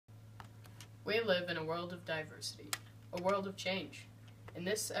We live in a world of diversity, a world of change. In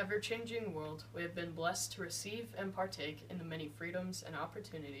this ever-changing world, we have been blessed to receive and partake in the many freedoms and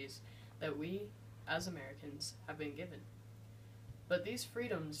opportunities that we, as Americans, have been given. But these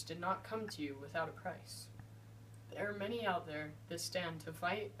freedoms did not come to you without a price. There are many out there that stand to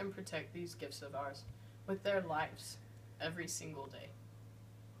fight and protect these gifts of ours with their lives every single day.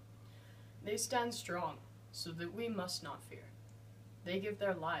 They stand strong so that we must not fear. They give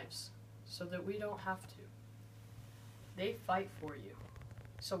their lives so that we don't have to. They fight for you,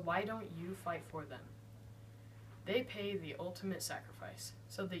 so why don't you fight for them? They pay the ultimate sacrifice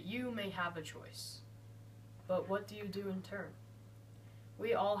so that you may have a choice. But what do you do in turn?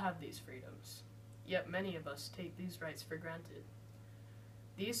 We all have these freedoms, yet many of us take these rights for granted.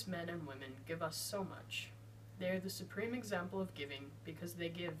 These men and women give us so much. They are the supreme example of giving because they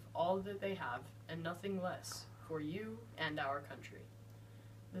give all that they have and nothing less for you and our country.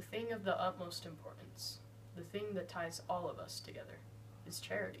 The thing of the utmost importance, the thing that ties all of us together, is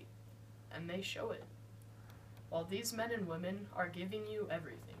charity, and they show it. While these men and women are giving you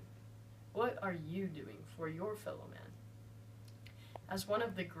everything, what are you doing for your fellow man? As one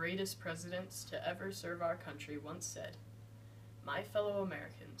of the greatest presidents to ever serve our country once said, "My fellow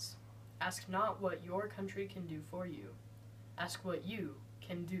Americans, ask not what your country can do for you, ask what you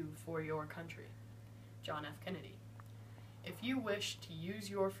can do for your country." John F. Kennedy. If you wish to use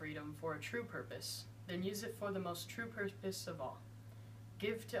your freedom for a true purpose, then use it for the most true purpose of all.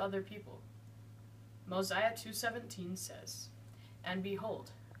 Give to other people. Mosiah 2:17 says, "And behold,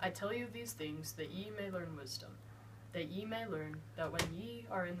 I tell you these things that ye may learn wisdom, that ye may learn that when ye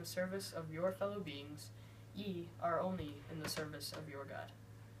are in the service of your fellow beings, ye are only in the service of your God.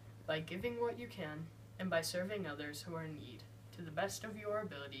 By giving what you can, and by serving others who are in need, to the best of your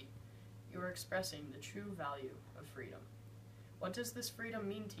ability, you are expressing the true value of freedom." What does this freedom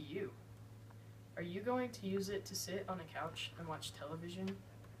mean to you? Are you going to use it to sit on a couch and watch television?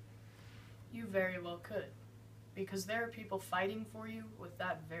 You very well could, because there are people fighting for you with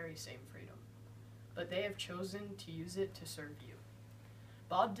that very same freedom, but they have chosen to use it to serve you.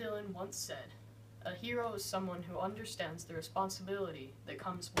 Bob Dylan once said, "A hero is someone who understands the responsibility that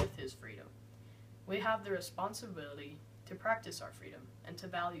comes with his freedom." We have the responsibility to practice our freedom and to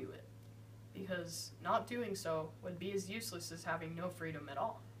value it, because not doing so would be as useless as having no freedom at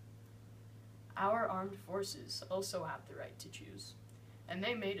all. Our armed forces also have the right to choose, and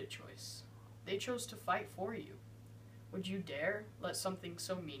they made a choice. They chose to fight for you. Would you dare let something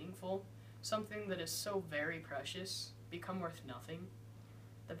so meaningful, something that is so very precious, become worth nothing?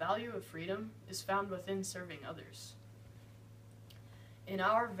 The value of freedom is found within serving others. In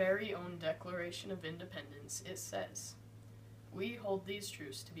our very own Declaration of Independence, it says, "We hold these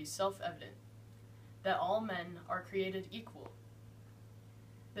truths to be self-evident, that all men are created equal,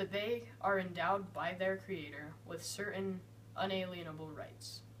 that they are endowed by their Creator with certain unalienable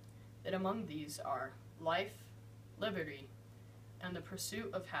rights, that among these are life, liberty, and the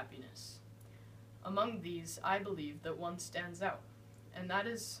pursuit of happiness. Among these, I believe that one stands out, and that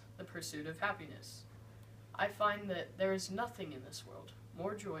is the pursuit of happiness. I find that there is nothing in this world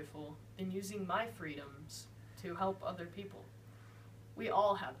more joyful than using my freedoms to help other people." We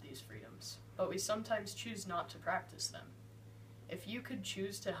all have these freedoms, but we sometimes choose not to practice them. If you could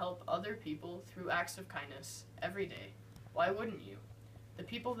choose to help other people through acts of kindness every day, why wouldn't you? The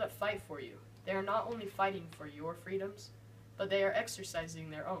people that fight for you, they are not only fighting for your freedoms, but they are exercising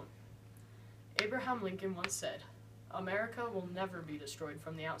their own. Abraham Lincoln once said, "America will never be destroyed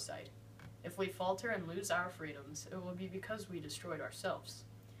from the outside. If we falter and lose our freedoms, it will be because we destroyed ourselves."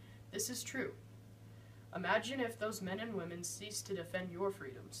 This is true. Imagine if those men and women ceased to defend your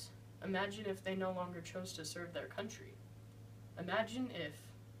freedoms. Imagine if they no longer chose to serve their country. Imagine if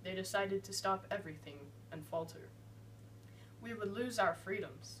they decided to stop everything and falter. We would lose our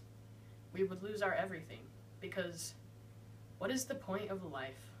freedoms. We would lose our everything, because what is the point of a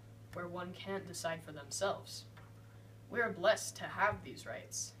life where one can't decide for themselves? We are blessed to have these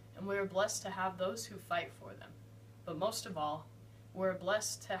rights, and we are blessed to have those who fight for them. But most of all, we are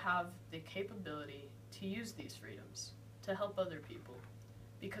blessed to have the capability to use these freedoms to help other people,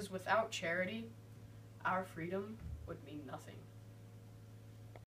 because without charity, our freedom would mean nothing.